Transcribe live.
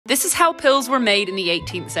This is how pills were made in the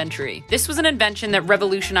 18th century. This was an invention that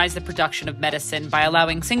revolutionized the production of medicine by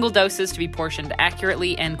allowing single doses to be portioned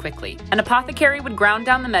accurately and quickly. An apothecary would ground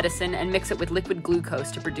down the medicine and mix it with liquid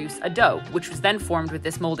glucose to produce a dough, which was then formed with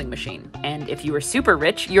this molding machine. And if you were super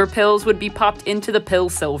rich, your pills would be popped into the pill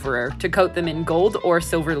silverer to coat them in gold or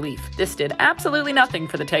silver leaf. This did absolutely nothing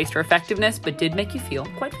for the taste or effectiveness, but did make you feel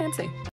quite fancy.